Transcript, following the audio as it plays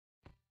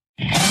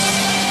I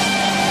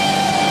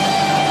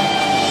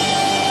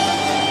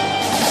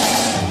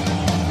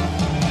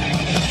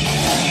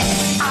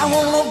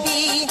wanna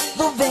be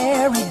the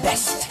very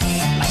best,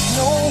 like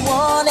no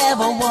one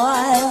ever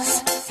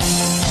was.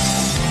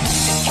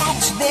 To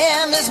catch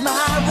them is my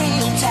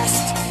real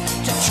test,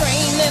 to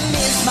train them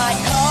is my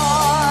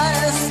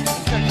cause.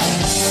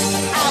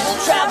 I will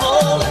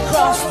travel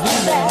across the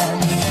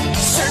land,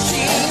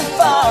 searching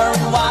far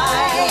and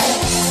wide.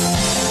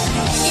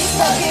 Each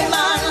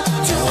Pokemon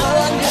to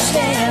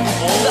understand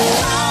the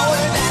power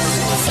that's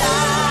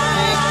inside.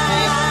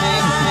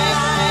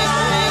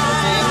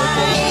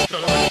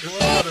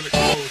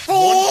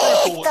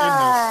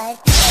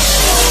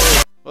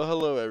 Well,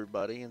 hello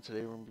everybody, and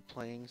today we're going to be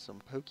playing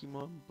some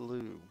Pokemon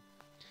Blue.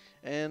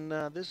 And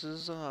this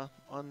is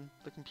on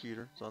the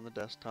computer, it's on the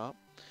desktop.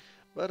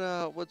 But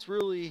what's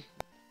really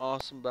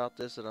awesome about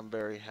this, and I'm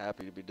very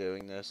happy to be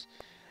doing this,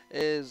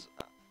 is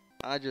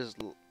I just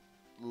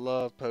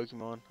love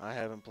Pokemon. I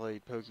haven't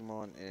played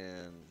Pokemon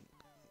in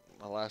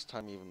the last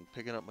time even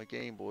picking up my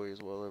Game Boy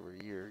is well over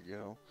a year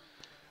ago.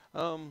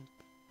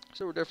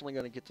 So we're definitely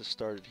going to get this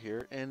started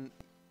here, and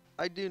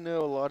I do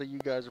know a lot of you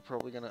guys are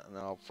probably going to...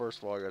 Now, first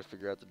of all, I got to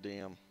figure out the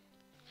damn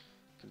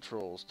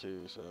controls,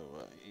 too, so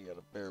you got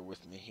to bear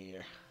with me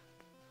here.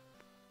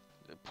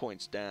 It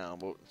points down,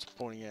 but it's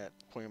pointing at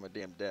my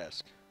damn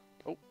desk.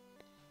 Oh,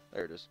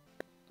 there it is.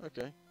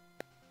 Okay.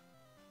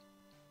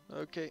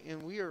 Okay,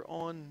 and we are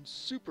on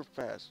super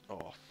fast.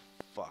 Oh,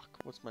 fuck.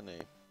 What's my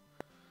name?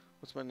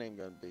 What's my name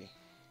going to be?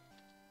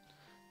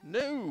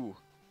 No!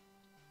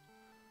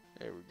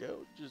 There we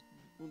go. Just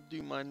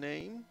do my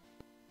name.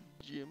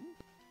 Jim.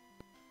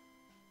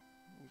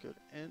 Go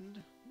to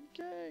end.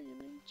 Okay, your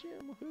name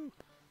Jim. Woohoo.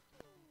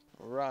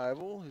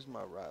 Rival. Who's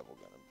my rival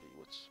gonna be?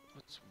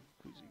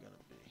 Who's he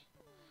gonna be?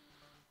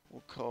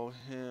 We'll call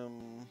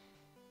him.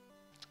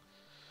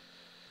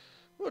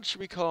 What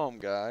should we call him,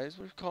 guys?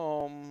 We'll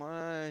call him.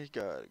 I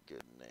got a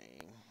good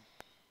name.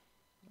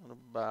 What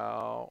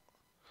about?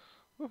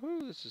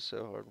 Woohoo! This is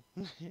so hard.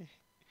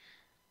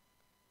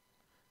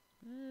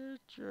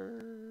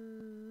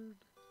 Richard.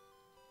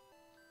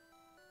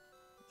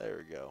 There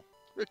we go.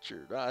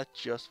 Richard, that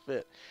just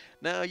fit.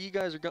 Now you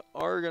guys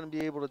are going to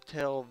be able to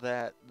tell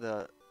that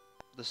the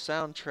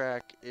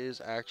soundtrack is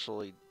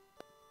actually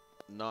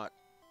not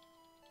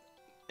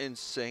in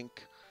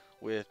sync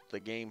with the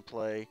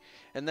gameplay,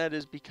 and that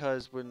is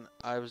because when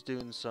I was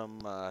doing some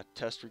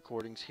test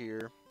recordings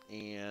here,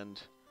 and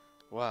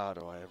wow,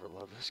 do I ever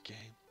love this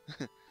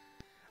game.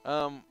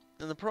 And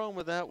the problem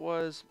with that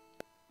was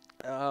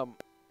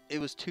it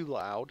was too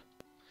loud,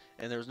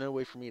 and there was no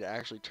way for me to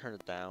actually turn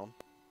it down.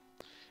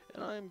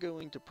 And I'm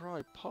going to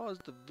probably pause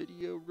the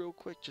video real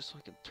quick just so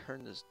I can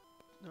turn this.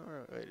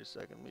 Alright, wait a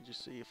second. Let me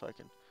just see if I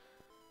can.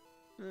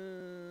 I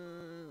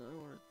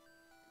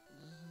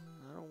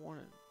don't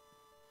want it.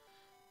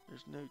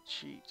 There's no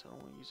cheats. I don't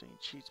want to use any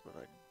cheats, but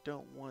I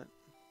don't want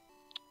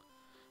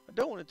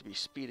it to be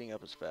speeding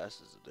up as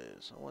fast as it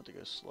is. I want it to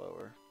go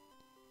slower.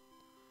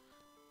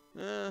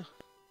 Oh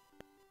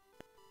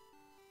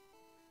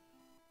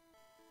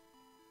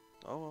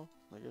well,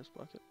 I guess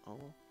fuck it. Oh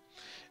well.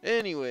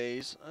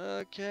 Anyways,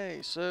 okay,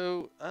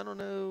 so I don't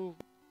know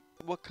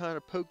what kind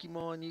of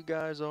Pokemon you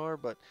guys are,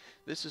 but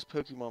this is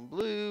Pokemon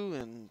Blue,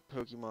 and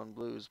Pokemon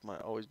Blue has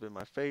always been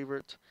my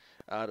favorite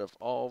out of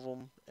all of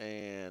them.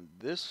 And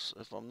this,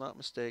 if I'm not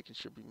mistaken,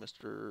 should be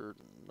Mr.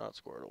 Not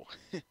Squirtle.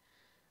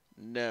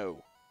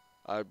 No,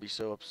 I'd be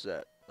so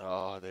upset.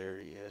 Oh, there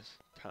he is,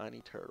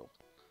 Tiny Turtle.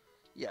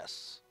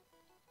 Yes.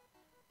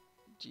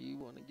 Do you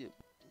want to get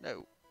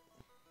no?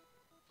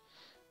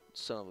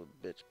 Son of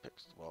a bitch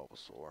picks the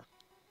Bulbasaur.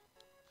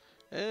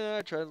 And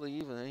I tried to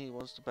leave, and then he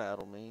wants to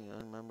battle me. I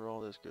remember all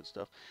this good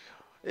stuff.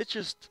 It's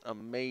just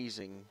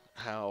amazing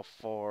how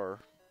far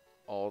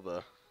all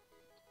the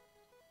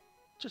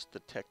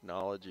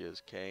technology has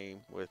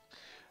came with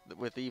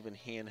even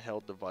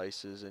handheld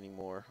devices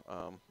anymore.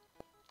 Oh,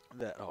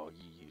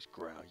 you use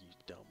Growl, you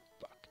dumb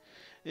fuck.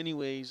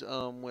 Anyways,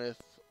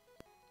 with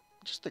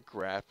just the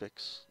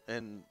graphics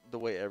and the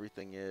way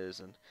everything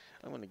is, and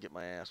I'm gonna get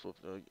my ass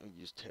whooped. I'll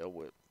use Tail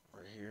Whip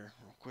right here,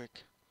 real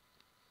quick.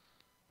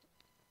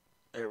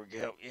 There we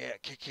go. Yeah,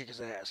 kick his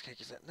ass. Kick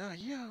his ass. No,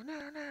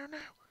 no.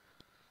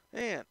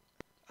 Man,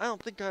 I don't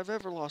think I've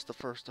ever lost the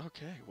first.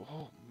 Okay,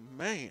 whoa,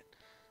 man.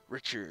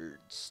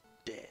 Richard's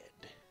dead.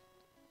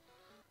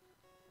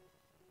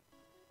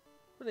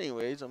 But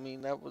anyways, I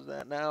mean, that was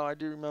that. Now, I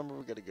do remember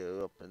we got to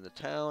go up in the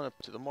town, up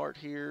to the mart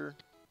here.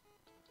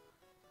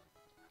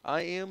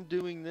 I am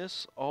doing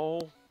this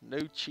all no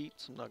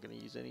cheats. I'm not going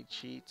to use any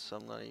cheats.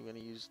 I'm not even going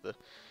to use the...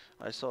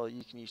 I saw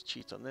you can use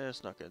cheats on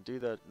this. Not going to do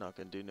that. Not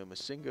going to do no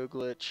Masingo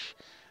glitch.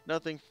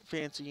 Nothing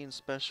fancy and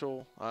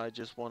special. I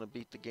just want to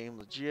beat the game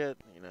legit.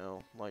 You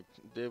know, like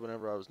I did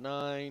whenever I was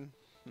 9.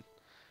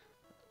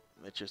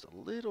 It's just a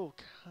little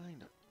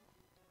kind of...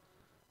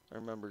 I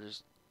remember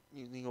just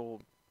using the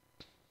old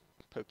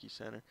Poke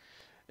Center.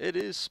 It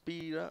is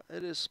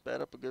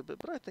sped up a good bit,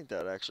 but I think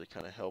that would actually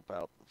kind of help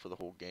out for the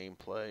whole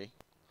gameplay.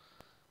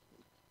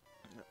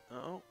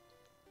 Oh.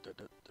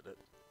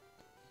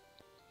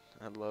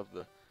 I love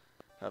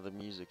how the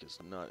music is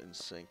not in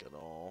sync at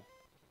all.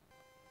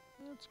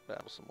 Let's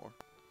battle some more.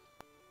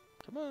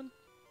 Come on.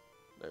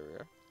 There we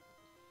are.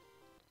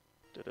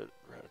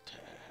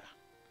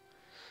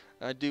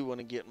 I do want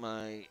to get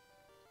my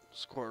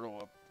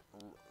Squirtle up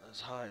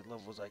as high a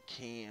level as I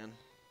can.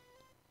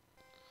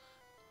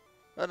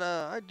 But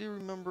I do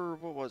remember,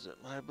 what was it?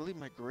 I believe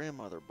my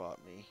grandmother bought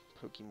me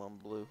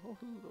Pokemon Blue. Oh,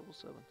 level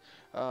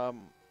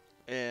 7.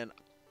 And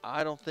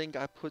I don't think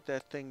I put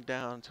that thing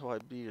down until I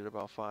beat it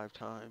about 5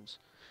 times.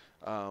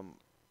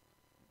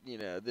 You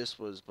know, this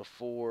was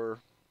before.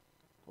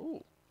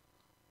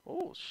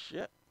 Oh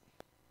shit!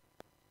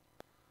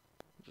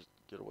 Just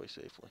get away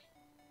safely.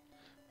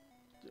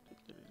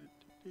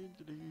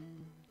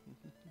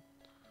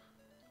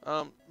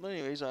 But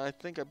anyways, I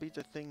think I beat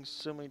the thing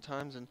so many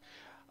times, and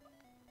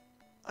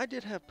I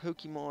did have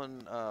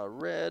Pokemon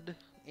Red,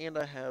 and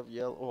I have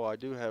Yellow. Oh, I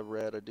do have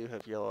Red, I do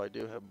have Yellow, I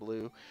do have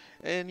Blue,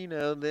 and you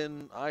know,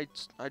 then I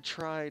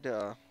tried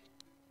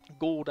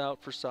Gold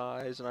out for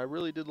size, and I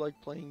really did like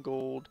playing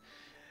Gold,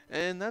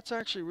 and that's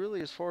actually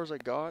really as far as I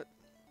got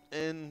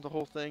in the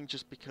whole thing,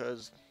 just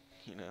because,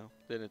 you know,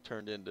 then it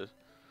turned into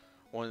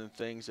one of the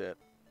things that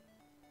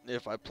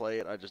if I play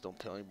it, I just don't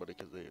tell anybody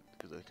because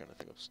they kind of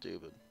think I'm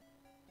stupid.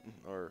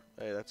 Or,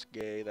 hey, that's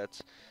gay,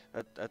 that's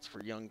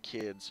for young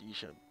kids, you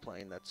shouldn't be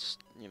playing, that's,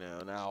 you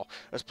know, now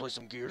let's play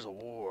some Gears of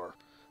War.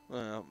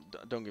 Well,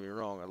 don't get me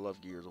wrong, I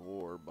love Gears of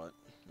War, but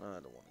I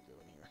don't want to go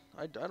in here.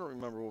 I don't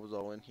remember what was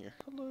all in here.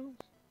 Hello.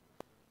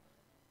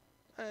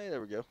 Hey,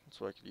 there we go, that's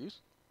what I could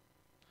use.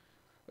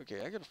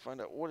 Okay, I gotta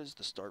find out what is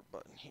the start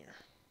button here.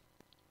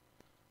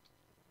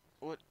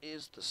 What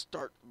is the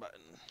start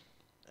button?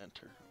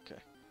 Enter,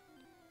 okay.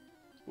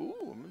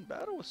 Ooh, I'm in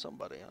battle with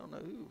somebody, I don't know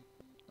who.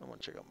 I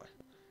want to check out my...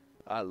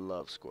 I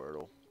love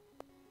Squirtle.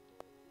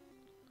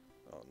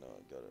 Oh no,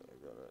 I got it.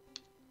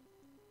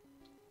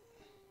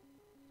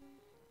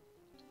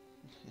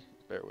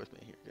 Bear with me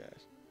here,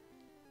 guys.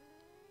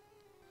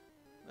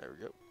 There we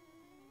go.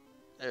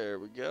 There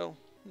we go.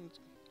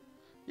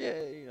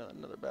 Yay,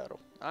 another battle.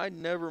 I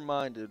never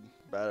minded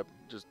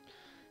just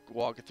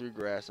walking through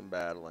grass and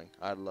battling.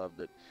 I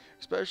loved it.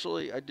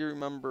 Especially, I do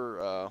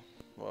remember,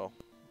 well,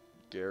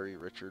 Gary,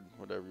 Richard,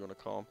 whatever you want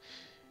to call him.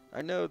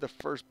 I know the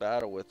first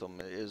battle with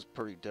them is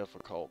pretty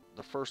difficult.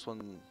 The first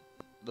one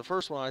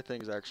I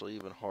think is actually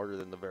even harder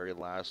than the very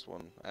last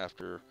one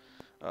after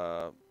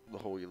the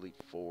whole Elite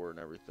Four and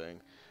everything.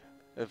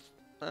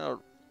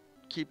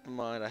 Keep in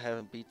mind I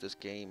haven't beat this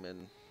game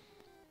in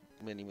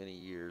many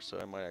years, so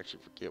I might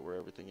actually forget where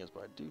everything is,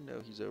 but I do know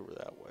he's over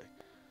that way.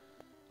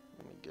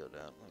 Let me go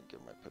down. Let me go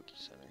to my Poke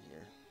Center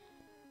here.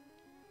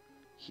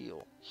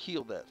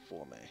 Heal that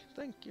for me.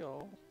 Thank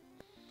y'all.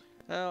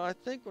 Now, I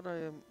think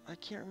I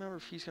can't remember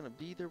if he's going to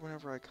be there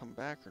whenever I come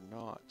back or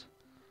not.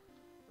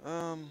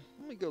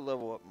 Let me go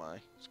level up my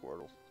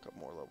Squirtle. A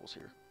couple more levels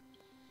here.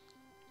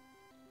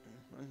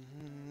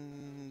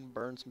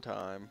 Burn some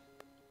time.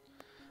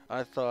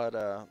 I thought,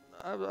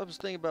 I was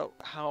thinking about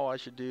how I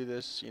should do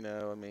this, you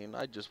know, I mean,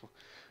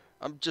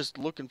 I'm just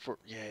looking for,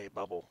 yay,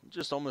 Bubble.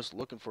 Just almost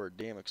looking for a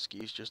damn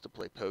excuse just to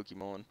play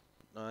Pokemon.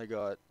 I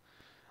got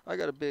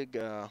a big,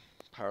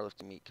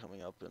 powerlifting meet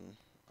coming up, and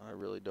I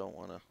really don't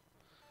want to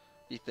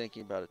be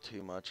thinking about it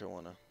too much. I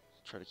want to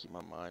try to keep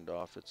my mind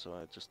off it, so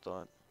I just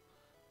thought,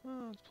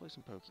 well, let's play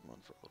some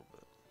Pokemon for a little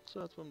bit. So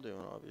that's what I'm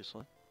doing,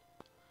 obviously.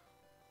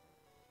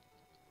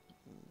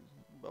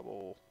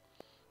 Bubble.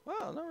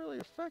 Wow, not really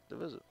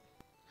effective, is it?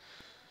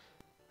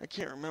 I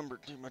can't remember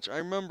too much. I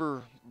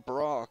remember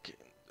Brock,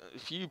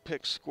 if you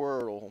pick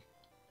Squirtle,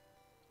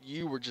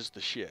 you were just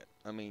the shit.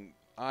 I mean,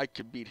 I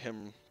could beat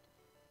him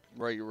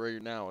right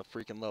now with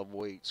freaking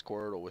level 8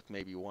 Squirtle with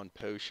maybe 1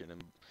 potion,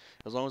 and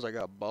as long as I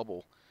got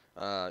Bubble.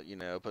 You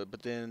know,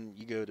 but then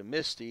you go to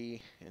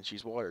Misty, and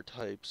she's water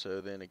type,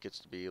 so then it gets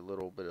to be a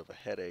little bit of a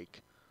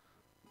headache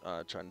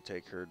trying to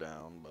take her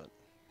down, but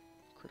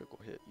critical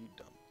hit, you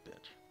dumb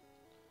bitch.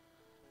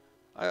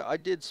 I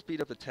did speed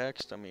up the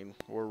text. I mean,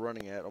 we're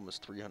running at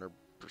almost 300%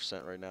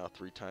 right now,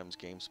 3 times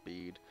game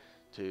speed,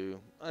 too.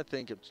 I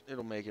think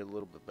it'll make it a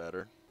little bit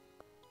better.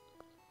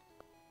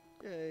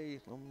 Yay,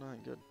 level 9,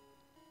 good.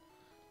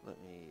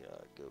 Let me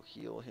go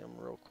heal him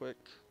real quick.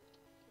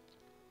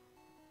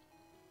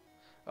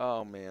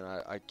 Oh man,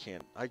 I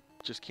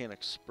just can't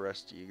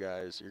express to you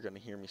guys. You're gonna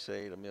hear me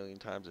say it a million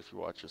times if you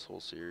watch this whole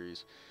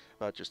series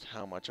about just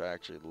how much I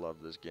actually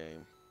love this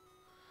game.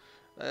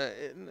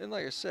 And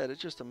like I said, it's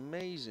just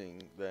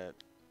amazing that,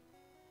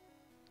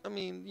 I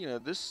mean, you know,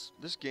 this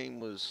game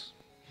was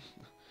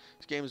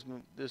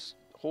this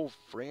whole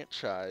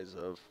franchise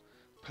of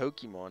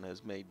Pokemon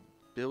has made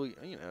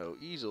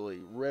easily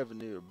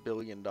revenue $1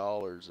 billion,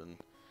 and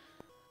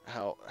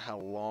how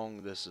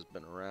long this has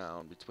been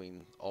around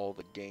between all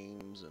the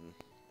games and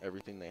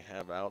everything they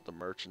have out, the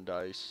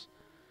merchandise.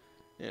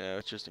 You know,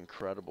 it's just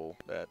incredible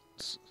that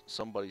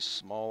somebody's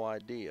small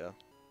idea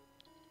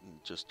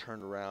just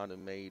turned around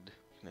and made,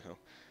 you know,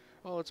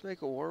 oh, let's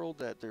make a world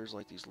that there's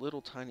like these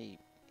little tiny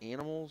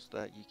animals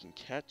that you can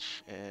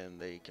catch and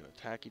they can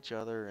attack each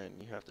other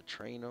and you have to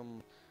train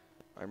them.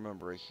 I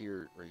remember right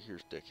here's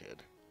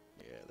Dickhead.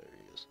 Yeah, there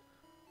he is.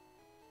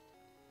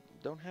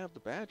 Don't have the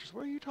badges.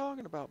 What are you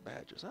talking about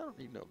badges? I don't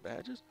need no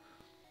badges.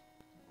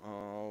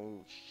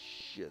 Oh,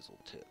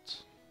 shizzle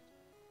tits.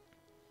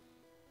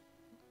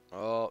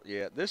 Oh,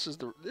 yeah, this is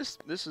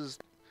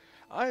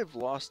I've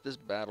lost this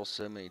battle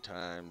so many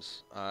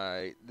times.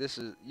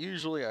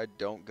 Usually I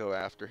don't go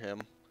after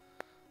him.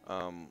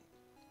 Um,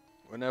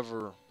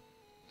 whenever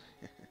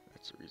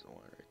that's the reason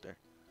why right there.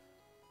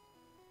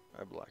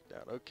 I blacked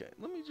out. Okay,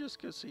 let me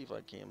just go see if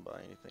I can buy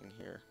anything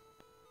here.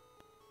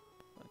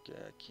 Okay,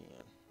 I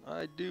can.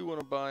 I do want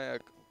to buy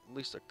at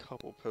least a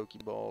couple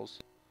Pokeballs.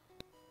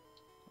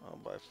 I'll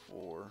buy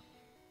 4.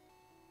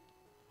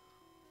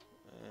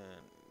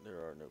 And there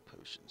are no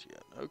potions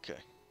yet. Okay.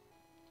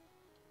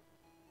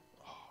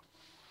 Oh,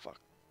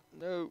 fuck.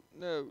 No,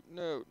 no,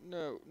 no,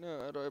 no,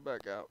 no. How do I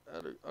back out?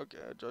 Okay,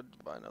 I tried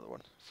to buy another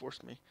one.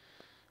 Forced me.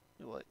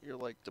 You're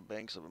like the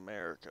Banks of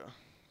America.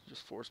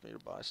 Just forced me to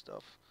buy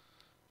stuff.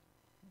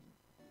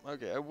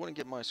 Okay, I want to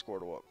get my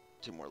Squirtle up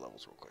 2 more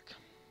levels real quick.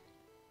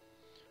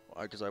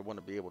 Why? Because I want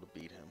to be able to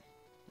beat him.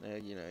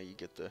 You know, you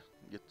get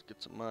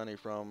some money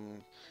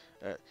from.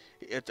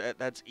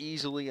 That's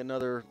easily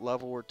another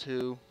level or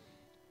 2.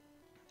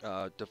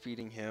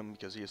 Defeating him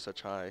because he is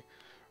such high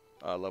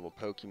level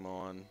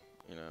Pokemon.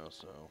 You know,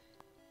 so.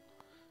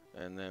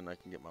 And then I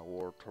can get my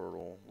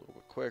Wartortle a little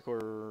bit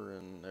quicker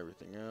and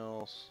everything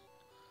else.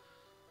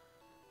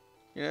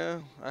 You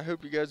know, I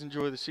hope you guys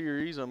enjoy the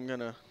series. I'm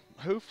gonna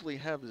hopefully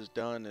have this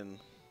done in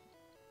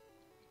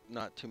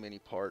not too many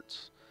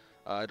parts.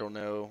 I don't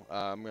know.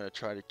 I'm going to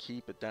try to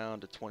keep it down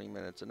to 20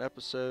 minutes an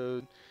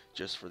episode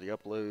just for the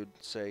upload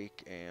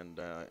sake and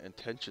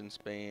attention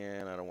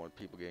span. I don't want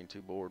people getting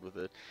too bored with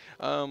it.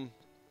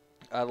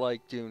 I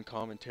like doing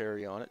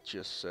commentary on it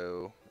just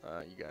so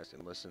you guys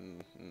can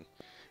listen and,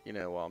 you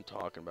know, while I'm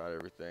talking about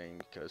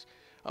everything, because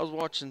I was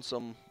watching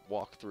some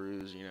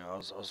walkthroughs, you know, I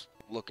was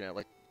looking at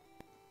like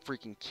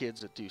freaking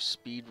kids that do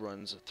speed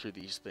runs through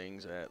these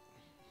things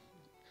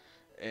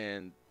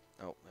and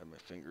oh, I have my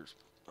fingers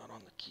not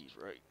on the keys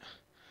right.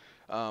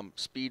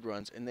 Speed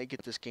runs, and they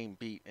get this game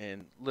beat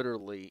in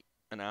literally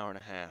an hour and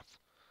a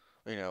half.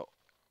 You know,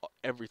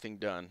 everything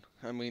done.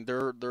 I mean,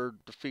 they're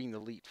defeating the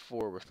Elite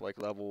Four with like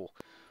level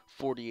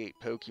 48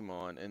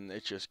 Pokemon, and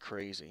it's just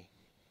crazy.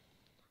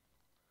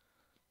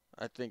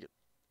 I think it.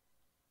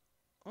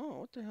 Oh,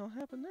 what the hell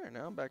happened there?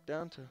 Now I'm back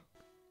down to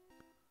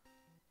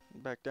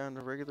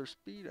regular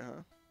speed,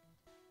 huh?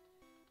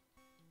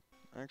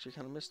 I actually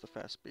kind of missed the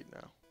fast speed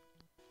now.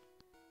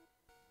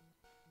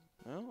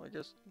 Well, I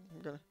guess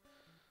I'm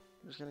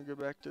just gonna go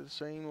back to the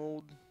same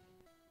old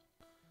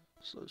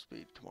slow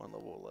speed. Come on,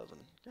 level 11.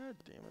 God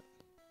damn it.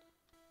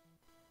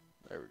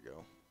 There we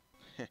go.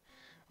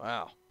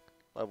 Wow.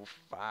 Level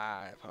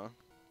 5, huh?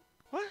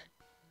 What?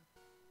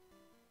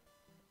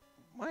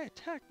 My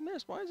attack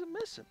missed. Why is it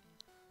missing?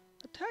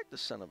 Attack the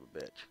son of a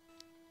bitch.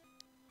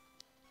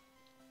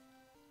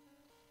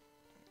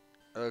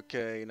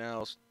 Okay,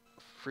 now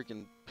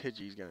freaking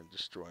Pidgey's gonna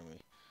destroy me.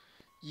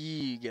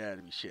 You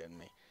gotta be shitting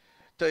me.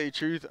 Tell you the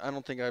truth, I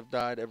don't think I've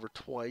died ever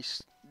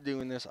twice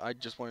doing this. I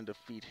just wanted to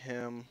defeat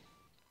him.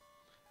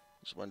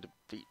 Just wanted to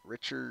defeat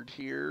Richard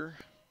here.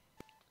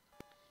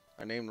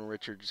 I named him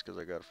Richard just because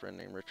I got a friend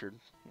named Richard.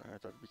 I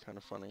thought it'd be kind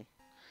of funny.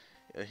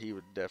 He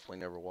would definitely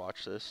never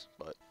watch this,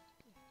 but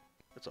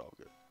it's all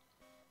good.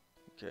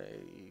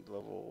 Okay,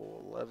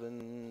 level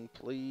 11,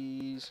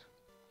 please.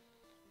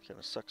 Kind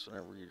of sucks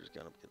whenever you're just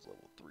going up against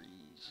level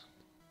 3s.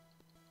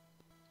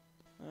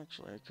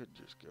 Actually, I could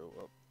just go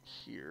up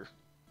here.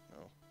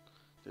 No,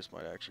 this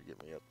might actually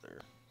get me up there.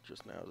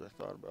 Just now as I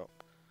thought about.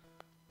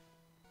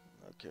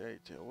 Okay,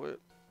 tail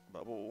whip,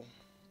 bubble.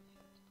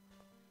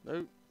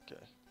 Nope.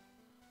 Okay.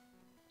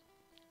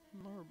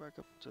 Now we're back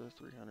up to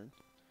 300.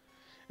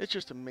 It's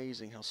just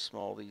amazing how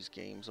small these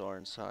games are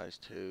in size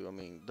too. I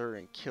mean, they're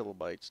in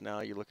kilobytes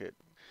now. You look at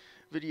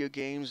video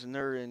games and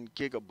they're in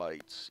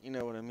gigabytes. You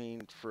know what I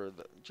mean? It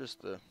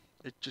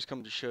just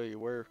comes to show you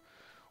where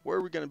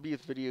we're going to be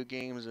with video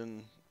games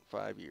in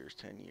 5 years,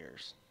 10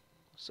 years,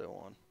 so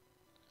on.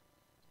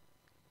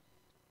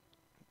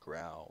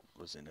 Growl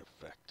was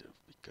ineffective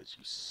because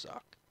you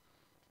suck.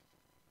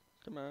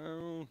 Come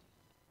on.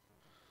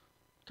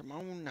 Come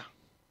on now.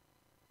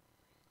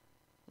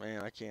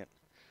 Man, I can't.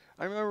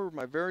 I remember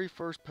my very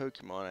first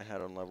Pokemon I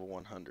had on level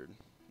 100.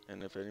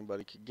 And if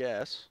anybody could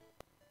guess,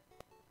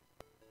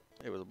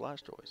 it was a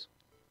Blastoise.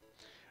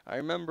 I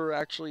remember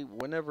actually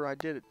whenever I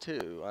did it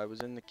too, I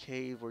was in the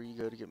cave where you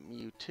go to get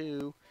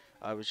Mewtwo.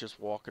 I was just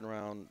walking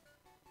around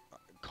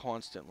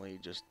constantly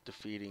just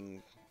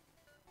defeating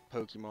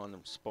Pokemon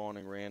and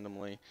spawning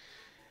randomly.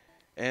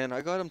 And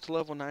I got him to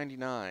level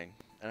 99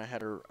 and I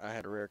had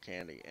a rare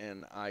candy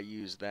and I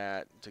used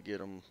that to get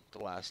him the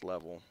last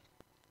level.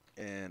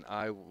 And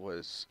I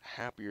was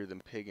happier than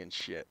pig and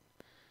shit.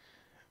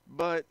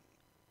 But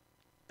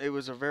it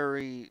was a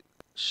very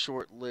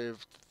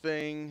short-lived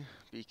thing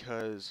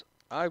because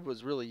I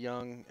was really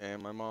young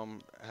and my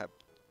mom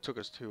took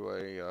us to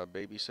a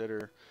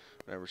babysitter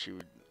whenever she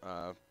would,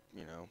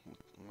 you know,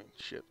 I mean,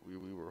 shit, we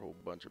were a whole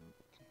bunch of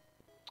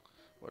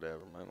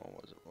Whatever, my mom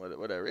wasn't.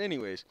 Whatever.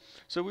 Anyways,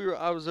 so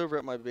I was over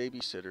at my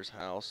babysitter's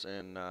house,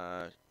 and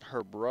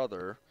her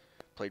brother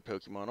played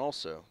Pokemon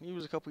also. He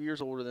was a couple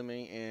years older than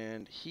me,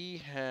 and he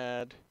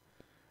had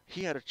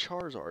a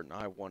Charizard, and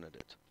I wanted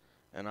it.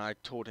 And I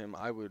told him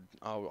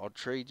I'll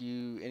trade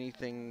you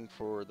anything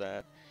for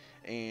that.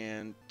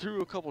 And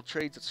through a couple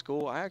trades at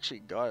school, I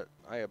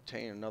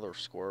obtained another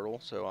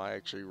Squirtle, so I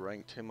actually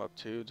ranked him up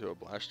too to a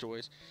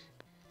Blastoise.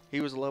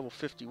 He was a level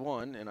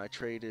 51, and I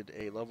traded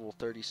a level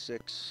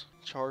 36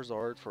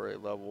 Charizard for a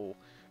level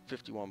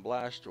 51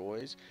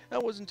 Blastoise.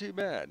 That wasn't too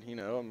bad, you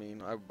know. I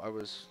mean, I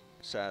was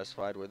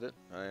satisfied with it.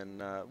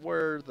 And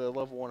where the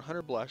level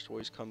 100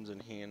 Blastoise comes in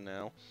hand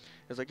now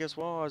is, I guess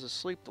while I was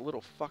asleep, the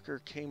little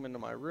fucker came into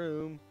my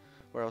room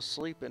where I was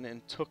sleeping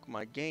and took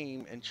my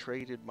game and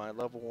traded my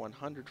level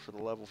 100 for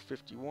the level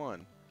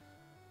 51.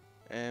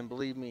 And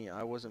believe me,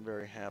 I wasn't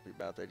very happy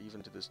about that.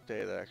 Even to this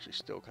day, that actually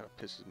still kind of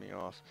pisses me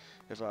off.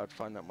 If I'd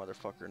find that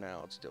motherfucker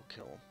now, I'd still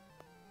kill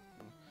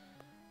him.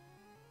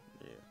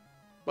 Yeah.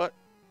 But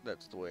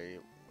that's the way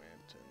it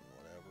went, and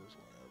whatever's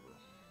whatever.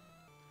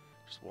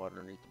 Just water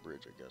underneath the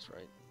bridge, I guess,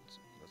 right?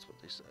 That's what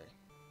they say.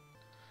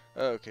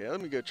 Okay, let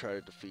me go try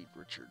to defeat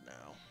Richard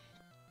now.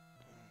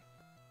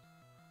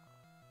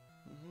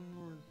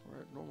 We're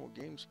at normal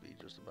game speed,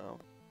 just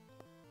about.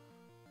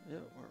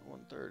 Yeah, we're at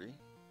 130.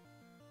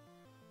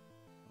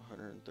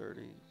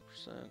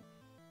 130%. I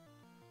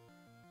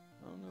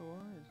don't know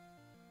why.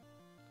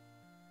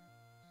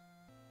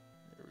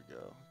 There we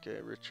go.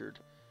 Okay, Richard,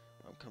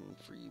 I'm coming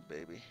for you,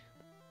 baby.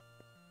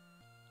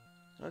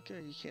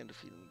 Okay, you can't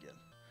defeat him again.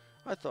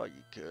 I thought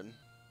you could.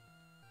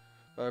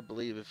 But I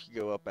believe if you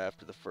go up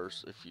after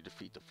if you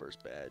defeat the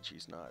first badge,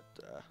 he's not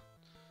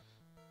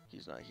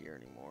here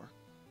anymore.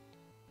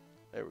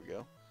 There we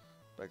go.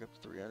 Back up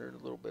to 300. A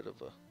little bit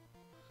of a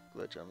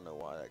glitch. I don't know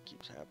why that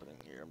keeps happening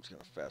here. I'm just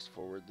going to fast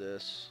forward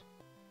this.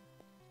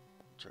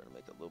 Try to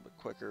make it a little bit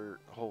quicker.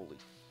 Holy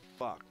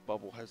fuck.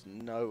 Bubble has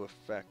no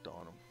effect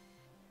on him.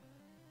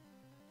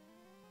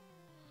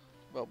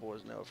 Bubble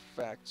has no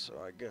effect, so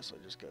I guess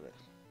I just got to...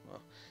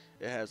 Well,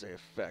 it has an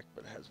effect,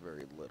 but it has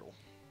very little.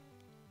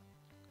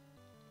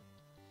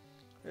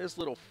 This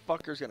little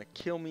fucker's going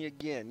to kill me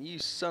again. You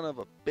son of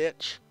a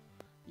bitch.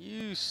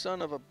 You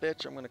son of a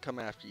bitch. I'm going to come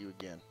after you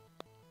again.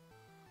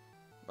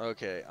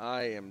 Okay,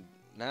 I am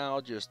now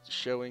just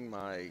showing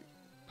my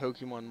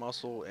Pokemon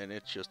muscle, and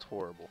it's just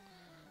horrible.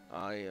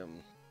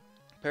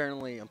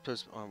 Apparently, I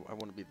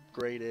want to be the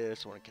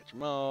greatest, I want to catch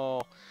them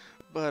all,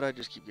 but I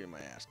just keep getting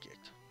my ass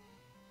kicked.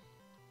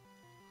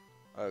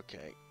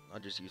 Okay, I'll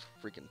just use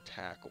freaking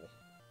Tackle.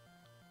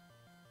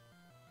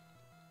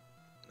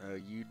 No,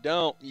 you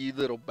don't, you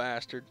little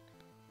bastard.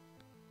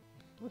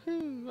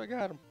 Woohoo, I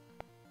got him.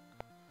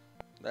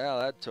 Now,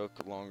 that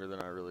took longer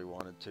than I really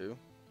wanted to.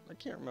 I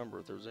can't remember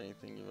if there was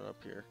anything even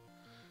up here.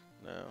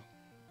 No.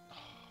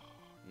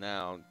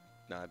 Now,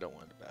 no, I don't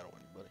want to battle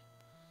anybody.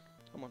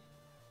 Come on.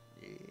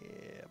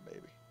 Yeah,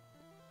 baby.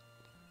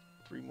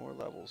 3 more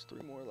levels,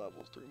 3 more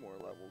levels, 3 more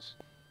levels.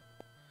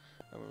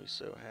 I'm going to be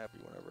so happy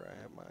whenever I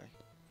have my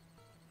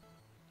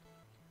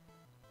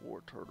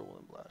Wartortle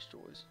and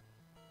Blastoise.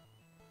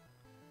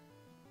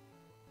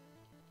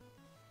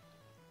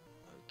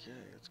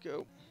 Okay, let's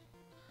go.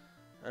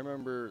 I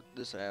remember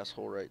this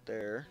asshole right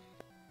there.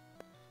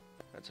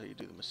 That's how you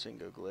do the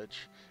Masingo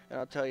glitch. And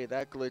I'll tell you,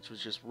 that glitch was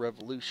just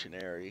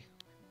revolutionary.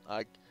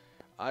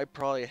 I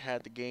probably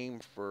had the game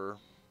for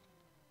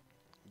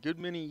a good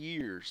many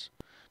years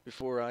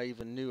before I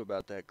even knew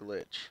about that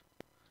glitch.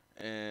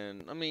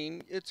 And, I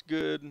mean, it's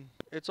good.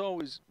 It's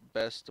always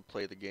best to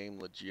play the game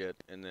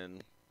legit and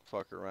then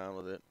fuck around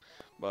with it.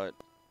 But,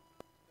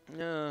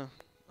 yeah,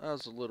 that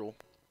was a little...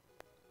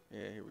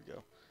 Yeah, here we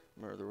go.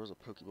 Remember, there was a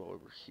Pokeball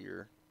over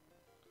here.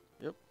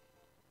 Yep.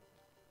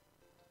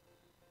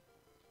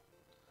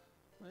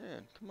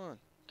 Man, come on.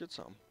 Get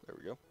some. There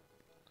we go.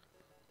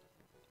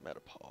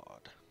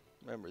 Metapod.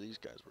 Remember, these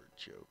guys were a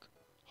joke.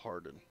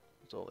 Harden.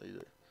 That's all they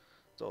do.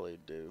 That's all they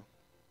do.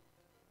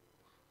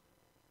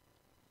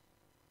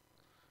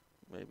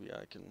 Maybe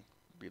I can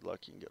be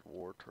lucky and get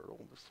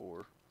Wartortle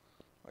before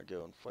I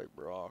go and fight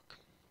Brock.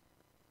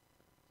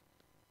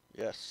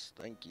 Yes,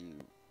 thank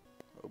you.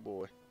 Oh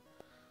boy.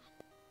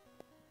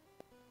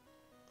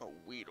 A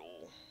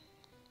Weedle.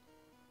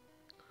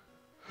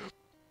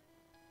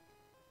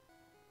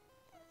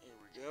 Here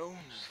we go.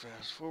 Just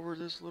fast forward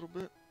this a little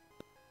bit.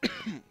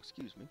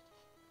 Excuse me.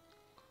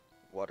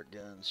 Water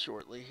guns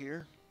shortly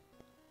here.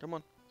 Come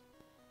on.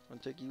 I'm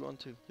gonna take you on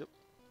too. Yep.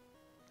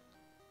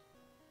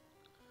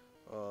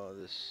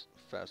 This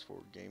fast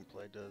forward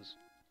gameplay does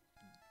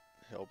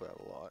help out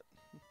a lot.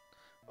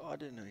 Oh, I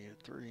didn't know you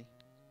had 3.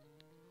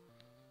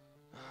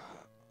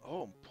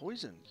 Oh, I'm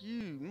poisoned.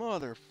 You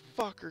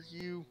motherfucker,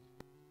 you.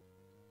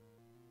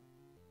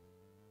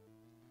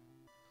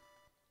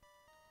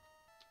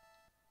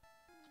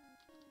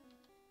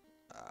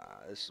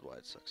 This is why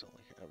it sucks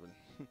only having.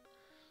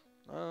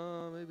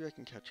 Maybe I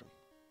can catch him.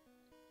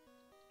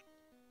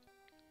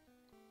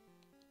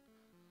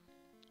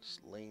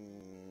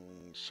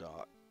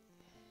 Slingshot.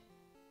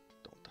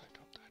 Don't die,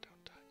 don't die,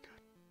 don't die.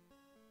 God.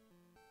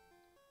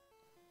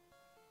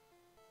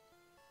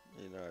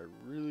 and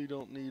I really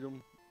don't need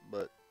them,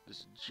 but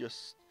this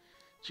is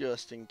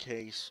just in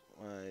case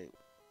my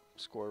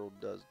Squirtle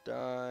does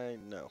die.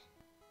 No.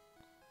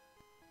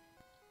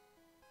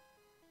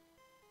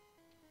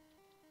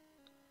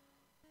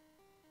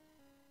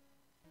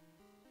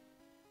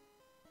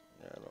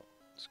 Yeah,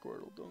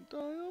 Squirtle don't die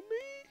on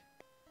me.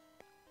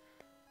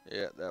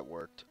 Yeah, that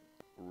worked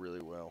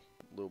really well.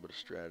 A little bit of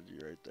strategy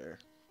right there.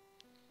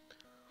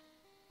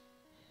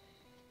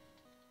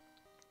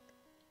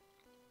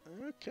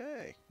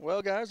 Okay.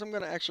 Well, guys, I'm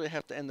going to actually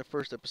have to end the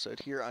first episode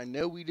here. I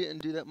know we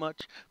didn't do that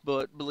much,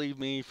 but believe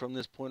me, from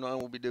this point on,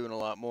 we'll be doing a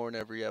lot more in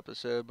every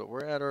episode. But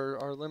we're at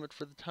our limit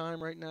for the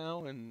time right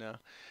now. And,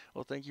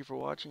 well, thank you for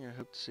watching. I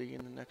hope to see you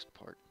in the next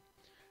part.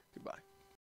 Goodbye.